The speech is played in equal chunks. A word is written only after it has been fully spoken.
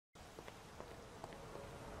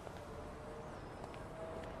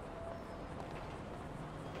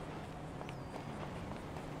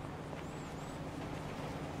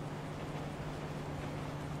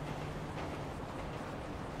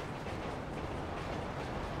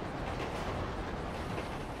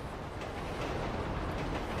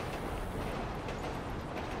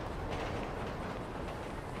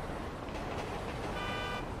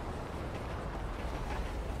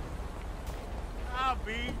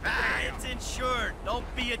Ah, it's insured. Don't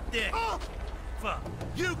be a dick. Oh! Fuck.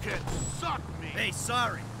 You can suck me! Hey,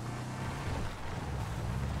 sorry.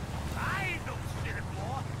 I ain't no Santa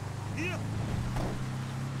Claus! Here!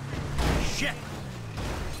 Shit!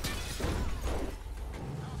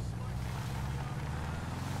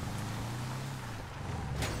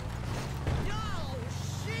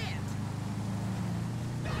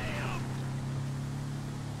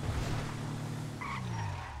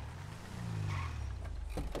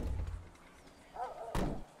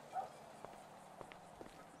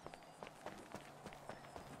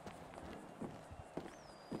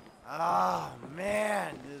 Oh,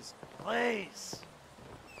 man, this place.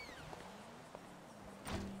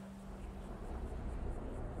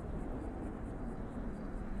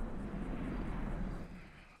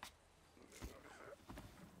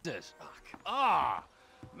 This. Ah,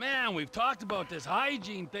 man, we've talked about this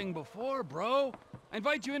hygiene thing before, bro. I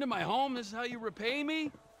invite you into my home, this is how you repay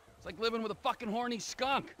me? It's like living with a fucking horny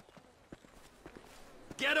skunk.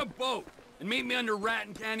 Get a boat and meet me under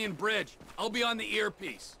Raton Canyon Bridge. I'll be on the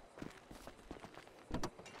earpiece.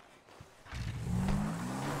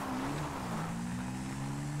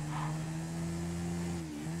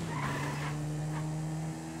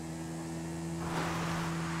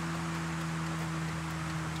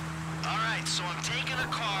 So I'm taking a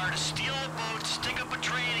car to steal a boat, stick up a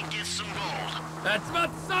train, and get some gold. That's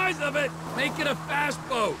about the size of it. Make it a fast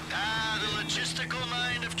boat. Ah, the logistical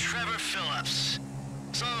mind of Trevor Phillips.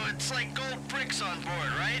 So it's like gold bricks on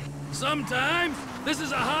board, right? Sometimes. This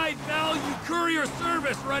is a high-value courier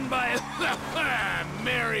service run by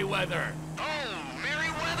Merryweather. Oh,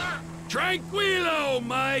 Merryweather? Tranquilo,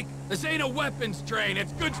 Mike. This ain't a weapons train.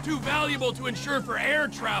 It's goods too valuable to insure for air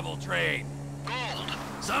travel trade. Gold.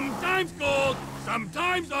 Sometimes gold,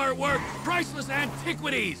 sometimes artwork, priceless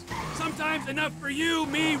antiquities. Sometimes enough for you,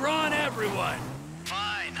 me, Ron, everyone.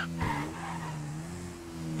 Fine.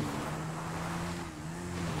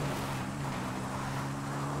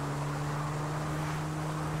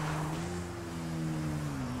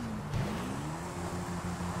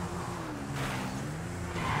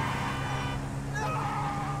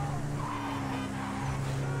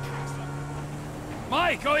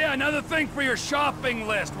 Mike, oh yeah, another thing for your shopping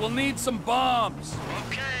list. We'll need some bombs.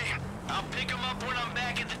 Okay. I'll pick them up when I'm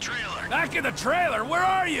back at the trailer. Back in the trailer? Where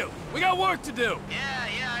are you? We got work to do.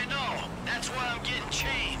 Yeah, I know. That's why I'm getting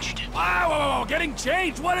changed. Wow, getting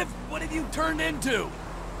changed? What have you turned into?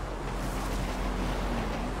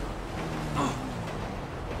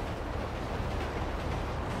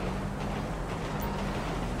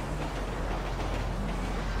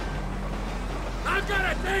 I've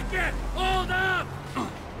got a ticket! Hold up!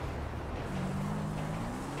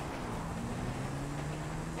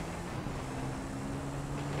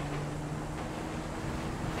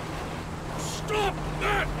 Stop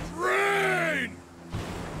that train!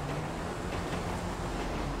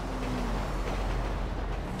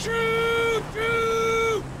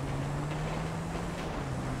 Choo-choo!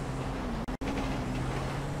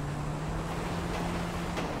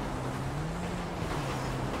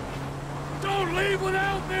 Don't leave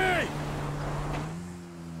without me!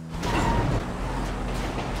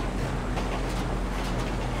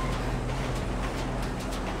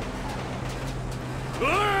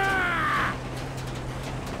 Ah!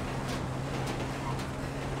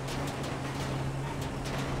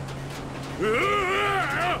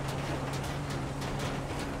 Ah!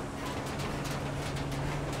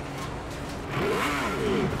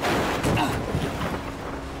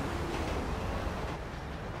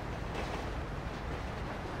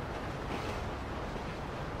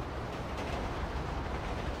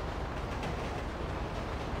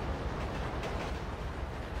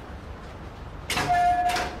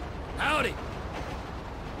 Howdy!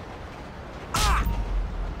 Ah!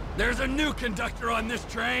 There's a new conductor on this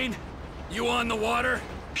train. You on the water?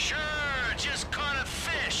 Sure, just caught a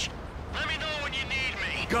fish. Let me know when you need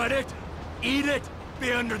me. Got it? Eat it?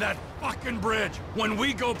 Be under that fucking bridge. When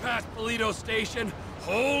we go past Polito Station,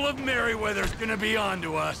 whole of Merryweather's gonna be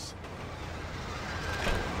onto us.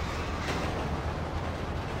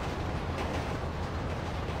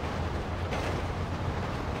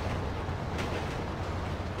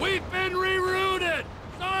 We've been rerouted!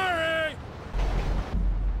 Sorry!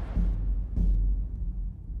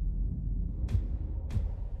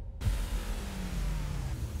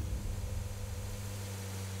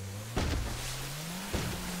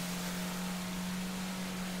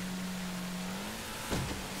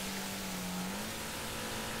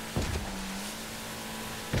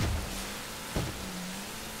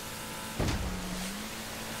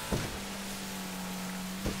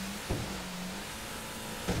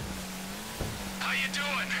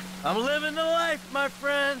 doing? I'm living the life, my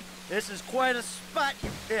friend. This is quite a spot you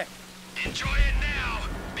picked. Enjoy it now,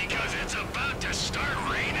 because it's about to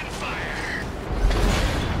start raining fire.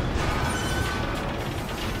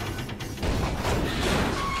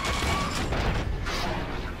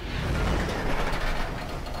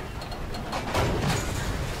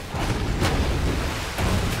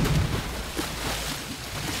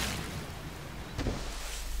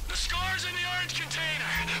 The score's in the orange container.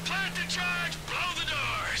 Plant the charge, blow the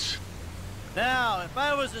doors. Now, if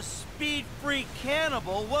I was a speed-free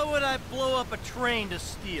cannibal, what would I blow up a train to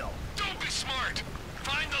steal? Don't be smart.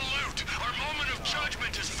 Find the loot. Our moment of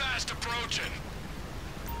judgment is fast approaching.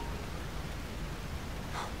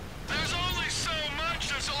 There's only so much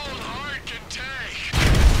this old heart can take.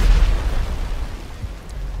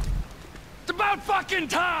 It's about fucking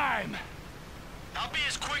time! I'll be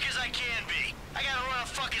as quick as I can be. I gotta run a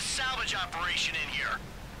fucking salvage operation in here.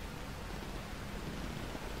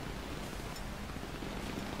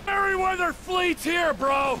 Merryweather fleet's here,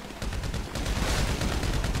 bro!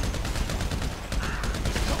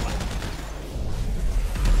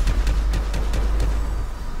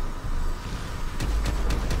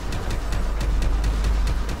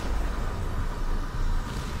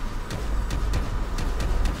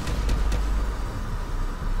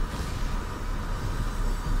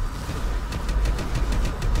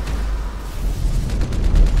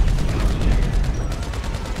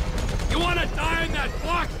 You wanna die in that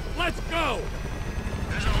block? Let's go!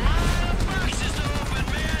 There's a lot of boxes to open,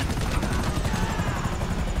 man.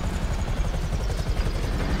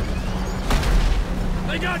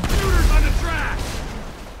 They got shooters on the track!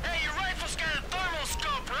 Hey, your rifle's got a thermal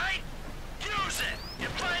scope, right? Use it. You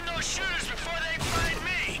find those shooters before they find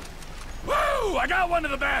me. Woo! I got one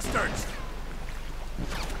of the bastards!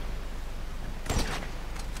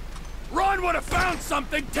 Ron would have found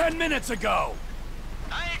something 10 minutes ago!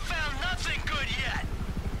 I ain't found nothing good yet.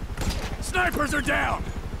 Snipers are down!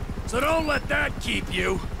 So don't let that keep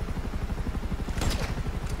you!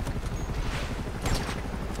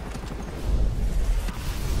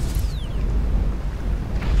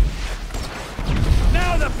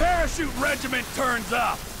 Now the parachute regiment turns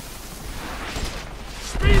up!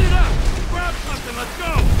 Speed it up! Grab something, let's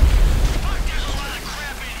go! Fuck, there's a lot of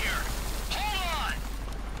crap in here. Hold on.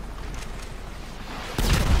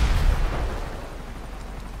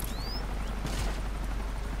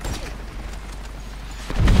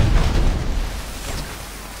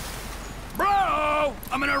 Bro!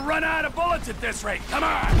 I'm gonna run out of bullets at this rate, come on!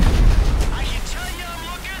 I can tell you I'm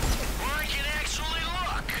looking, or I can actually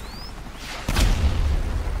look.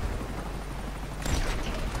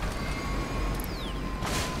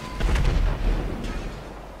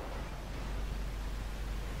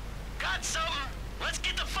 Got something. Let's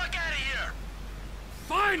get the fuck out of here.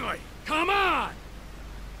 Finally! Come on!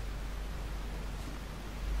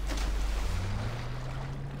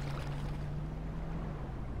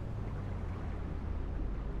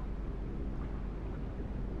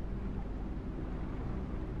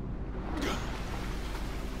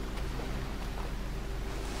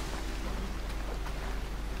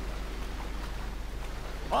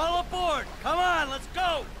 All aboard! Come on, let's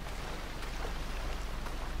go!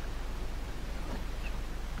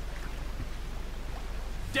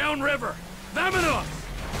 Downriver! Vámonos!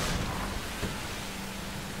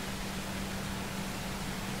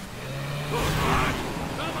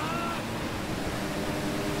 Come on!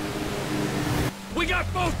 We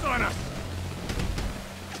got boats on us!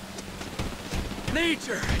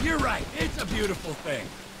 Nature, you're right. It's a beautiful thing.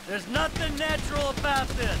 There's nothing natural about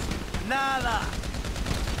this. Nada.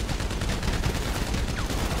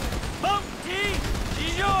 Boat, T!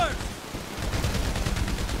 She's yours!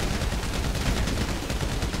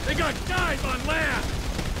 They got guys on land!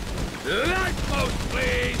 Lifeboat,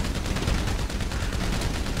 please!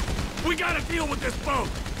 We gotta deal with this boat!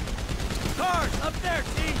 Cars, up there,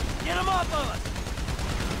 T! Get them off of us!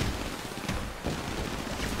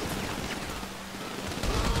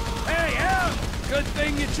 Hey, Em! Good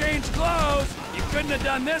thing you changed clothes! You couldn't have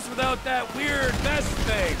done this without that weird vest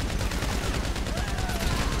thing!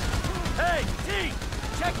 Hey, T!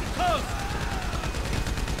 Check the coast!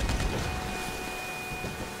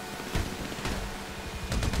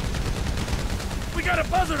 We got a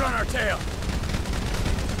buzzard on our tail!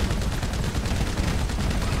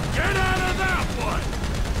 Get out of that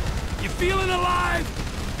one! You feeling alive?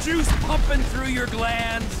 Juice pumping through your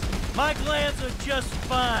glands? My glands are just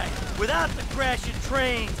fine, without the crashing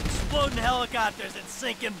trains, exploding helicopters, and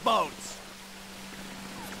sinking boats.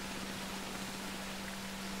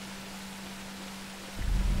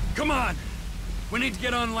 Come on! We need to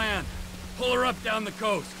get on land. Pull her up down the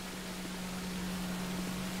coast.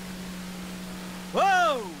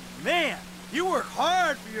 You work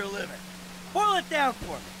hard for your living. Boil it down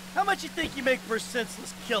for me. How much you think you make per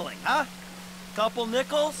senseless killing, huh? Couple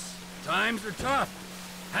nickels? Times are tough.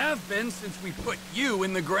 Have been since we put you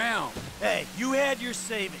in the ground. Hey, you had your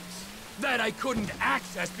savings. That I couldn't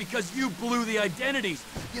access because you blew the identities.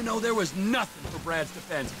 You know, there was nothing for Brad's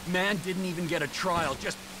defense. Man didn't even get a trial,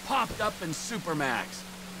 just popped up in Supermax.